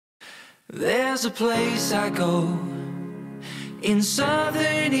There's a place I go in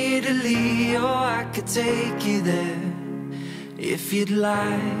southern Italy, or I could take you there if you'd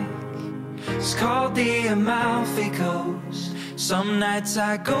like. It's called the Amalfi Coast. Some nights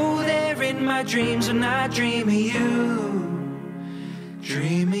I go there in my dreams and I dream of you,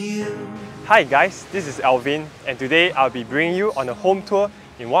 dream of you. Hi guys, this is Alvin, and today I'll be bringing you on a home tour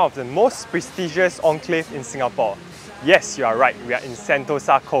in one of the most prestigious enclaves in Singapore. Yes, you are right, we are in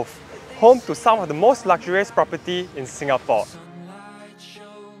Sentosa Cove, home to some of the most luxurious property in Singapore.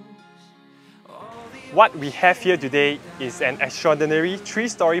 What we have here today is an extraordinary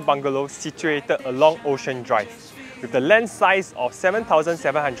 3-story bungalow situated along Ocean Drive, with the land size of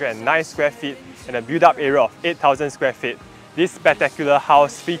 7,709 square feet and a built-up area of 8,000 square feet. This spectacular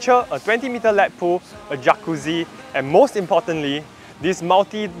house features a 20-meter lap pool, a jacuzzi, and most importantly, this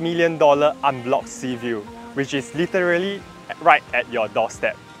multi-million-dollar unblocked sea view, which is literally right at your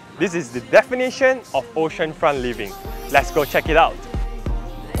doorstep. This is the definition of oceanfront living. Let's go check it out.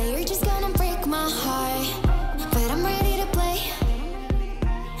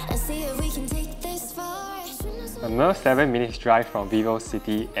 A mere 7 minutes drive from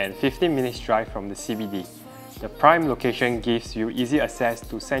VivoCity and 15 minutes drive from the CBD. The prime location gives you easy access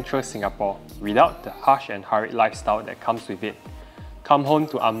to central Singapore without the harsh and hurried lifestyle that comes with it. Come home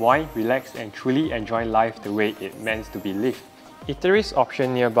to unwind, relax and truly enjoy life the way it meant to be lived. Eateries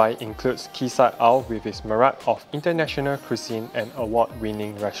option nearby includes Quayside Isle with its myriad of international cuisine and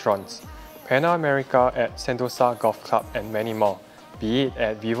award-winning restaurants, Panamerica at Sentosa Golf Club and many more, be it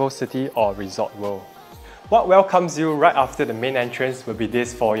at VivoCity or Resort World. What welcomes you right after the main entrance will be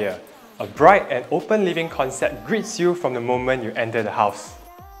this foyer. A bright and open living concept greets you from the moment you enter the house.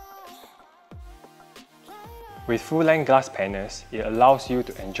 With full-length glass panels, it allows you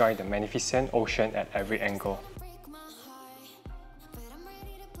to enjoy the magnificent ocean at every angle.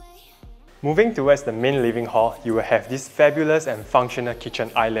 Moving towards the main living hall, you will have this fabulous and functional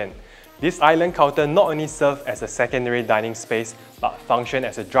kitchen island. This island counter not only serves as a secondary dining space, but functions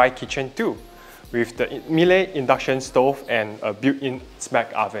as a dry kitchen too, with the Miele induction stove and a built-in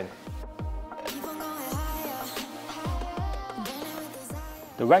smack oven.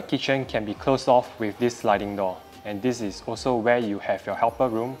 The wet kitchen can be closed off with this sliding door, and this is also where you have your helper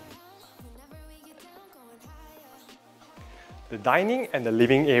room. The dining and the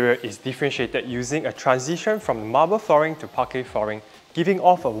living area is differentiated using a transition from marble flooring to parquet flooring, giving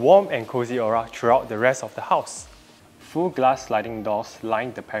off a warm and cozy aura throughout the rest of the house. Full glass sliding doors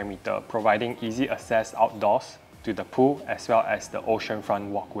line the perimeter, providing easy access outdoors to the pool as well as the oceanfront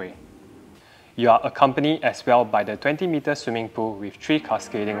walkway. You are accompanied as well by the 20-meter swimming pool with 3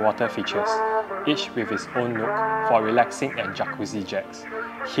 cascading water features, each with its own nook for relaxing and jacuzzi jets.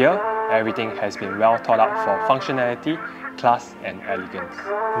 Here, everything has been well thought out for functionality, class and elegance.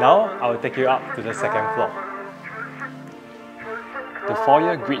 Now, I will take you up to the second floor. The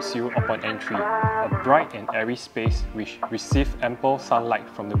foyer greets you upon entry, a bright and airy space which receives ample sunlight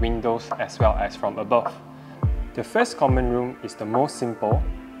from the windows as well as from above. The first common room is the most simple,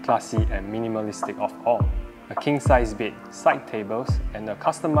 classy and minimalistic of all. A king-size bed, side tables and a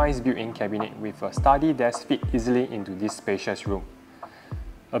customized built-in cabinet with a study desk fit easily into this spacious room.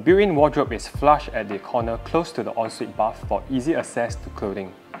 A built-in wardrobe is flush at the corner close to the ensuite bath for easy access to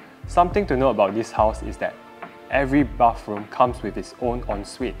clothing. Something to know about this house is that every bathroom comes with its own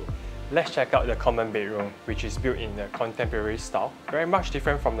ensuite. Let's check out the common bedroom, which is built in the contemporary style, very much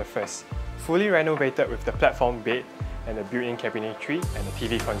different from the first. Fully renovated with the platform bed and the built-in cabinetry and the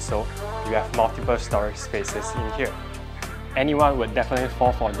TV console, you have multiple storage spaces in here. Anyone would definitely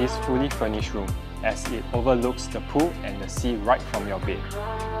fall for this fully furnished room, as it overlooks the pool and the sea right from your bed.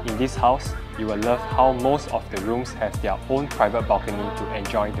 In this house, you will love how most of the rooms have their own private balcony to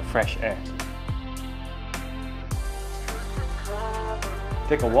enjoy the fresh air.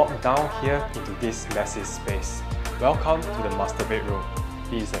 Take a walk down here into this massive space. Welcome to the master bedroom.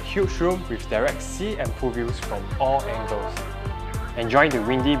 It is a huge room with direct sea and pool views from all angles. Enjoy the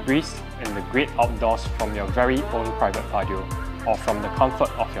windy breeze and the great outdoors from your very own private patio or from the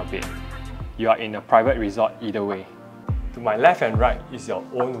comfort of your bed. You are in a private resort either way. To my left and right is your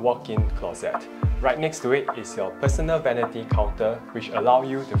own walk-in closet. Right next to it is your personal vanity counter, which allows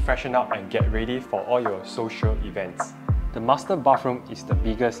you to freshen up and get ready for all your social events. The master bathroom is the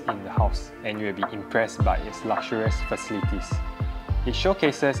biggest in the house, and you will be impressed by its luxurious facilities. It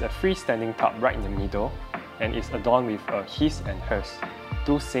showcases a freestanding tub right in the middle, and is adorned with a his and hers,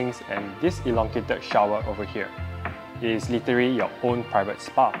 2 sinks and this elongated shower over here. It is literally your own private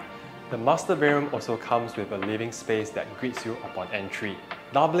spa. The master bedroom also comes with a living space that greets you upon entry,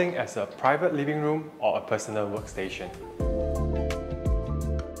 doubling as a private living room or a personal workstation.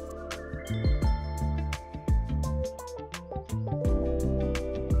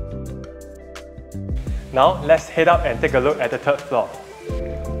 Now let's head up and take a look at the third floor.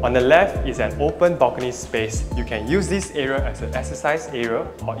 On the left is an open balcony space. You can use this area as an exercise area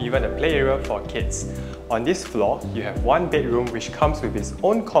or even a play area for kids. On this floor, you have one bedroom which comes with its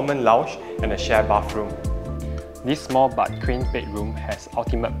own common lounge and a shared bathroom. This small but quaint bedroom has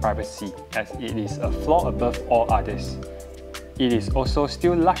ultimate privacy as it is a floor above all others. It is also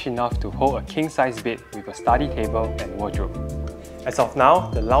still large enough to hold a king-size bed with a study table and wardrobe. As of now,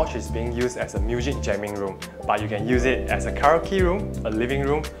 the lounge is being used as a music jamming room, but you can use it as a karaoke room, a living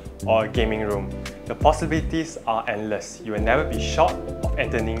room, or a gaming room. The possibilities are endless. You will never be short of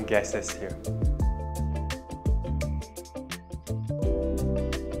entertaining guests here.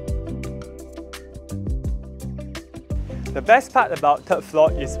 The best part about third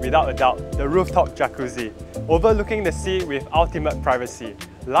floor is without a doubt the rooftop jacuzzi, overlooking the sea with ultimate privacy.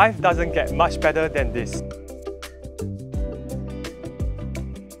 Life doesn't get much better than this.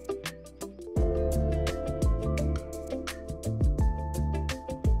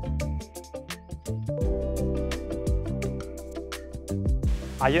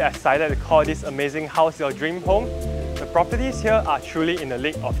 Are you excited to call this amazing house your dream home? The properties here are truly in a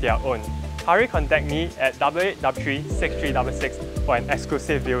league of their own. Hurry contact me at 8833-6366 for an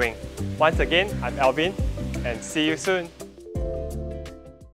exclusive viewing. Once again, I'm Alvin, and see you soon!